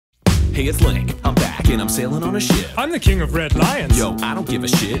Hey, it's Link. I'm back and I'm sailing on a ship. I'm the king of red lions. Yo, I don't give a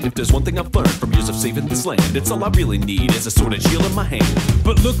shit. If there's one thing I've learned from years of saving this land, it's all I really need is a sword and shield in my hand.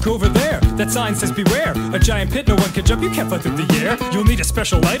 But look over there. That sign says beware. A giant pit, no one can jump. You can't fly through the air. You'll need a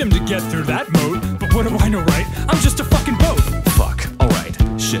special item to get through that moat. But what do I know, right? I'm just a fucking boat. Fuck. Alright.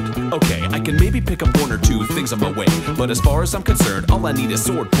 Shit. Okay, I can maybe pick up one or two things on my way. But as far as I'm concerned, all I need is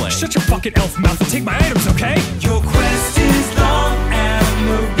swordplay. Shut your fucking elf mouth and take my items, okay? Your quest is long and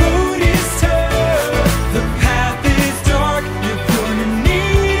the road is tough. The path is dark, you're gonna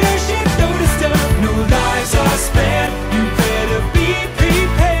need a shitload of stuff. No lives are spared, you better be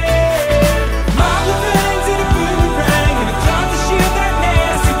prepared. Marble fangs and a boomerang and a cloth to shield that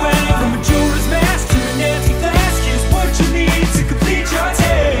nasty wang. From a jeweler's mask to an empty flask, here's what you need to complete your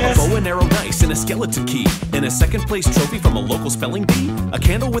task. A bow and arrow dice and a skeleton key, and a second place trophy from a local spelling bee. A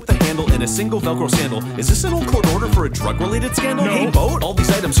candle with the handle and a single Velcro sandal. Is this an old court order for a drug-related scandal? No. Hey, boat, all these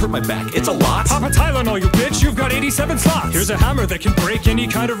items hurt my back. It's a lot. Pop a Tylenol, you bitch. You've got 87 slots. Here's a hammer that can break any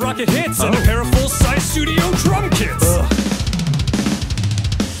kind of rocket hits, and a pair of full-size studio drum kits.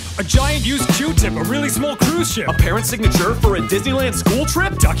 A giant used Q-tip, a really small cruise ship. A parent signature for a Disneyland school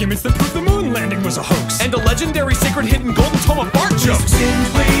trip? Documents that prove the moon landing was a hoax. And a legendary sacred hidden golden tome of fart jokes. Wind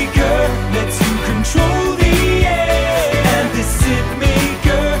waker lets you control the air, and this zip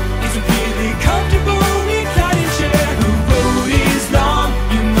maker is a really comfortable reclining chair. The road is long,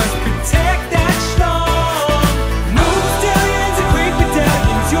 you must protect that schlong. No stallions and great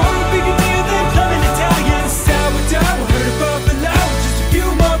medallions, you're a bigger deal than plumbing Italians. Sourdough, herd of buffalo, just a few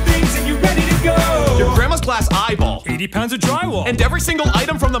more things and you're ready to go. Your grandma's glass eyeball. 80 pounds of drywall. And every single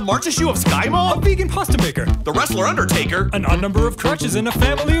item from the March issue of Sky a Mall? vegan pasta maker. The wrestler Undertaker? An odd number of crutches and a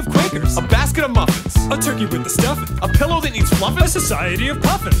family of Quakers. A basket of muffins? A turkey with the stuffing. A pillow that needs fluffing? A society of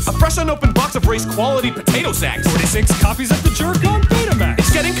puffins. A fresh unopened box of race quality potato sacks? 46 copies of the Jerk on Betamax.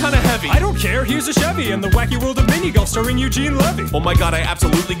 It's getting kinda heavy. I don't care, here's a Chevy and the wacky world of mini golf starring Eugene Levy. Oh my god, I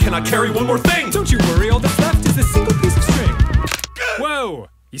absolutely cannot carry one more thing! Don't you worry, all that's left is this single piece of string. Whoa!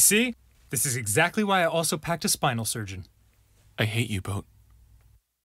 You see? This is exactly why I also packed a spinal surgeon. I hate you, Boat.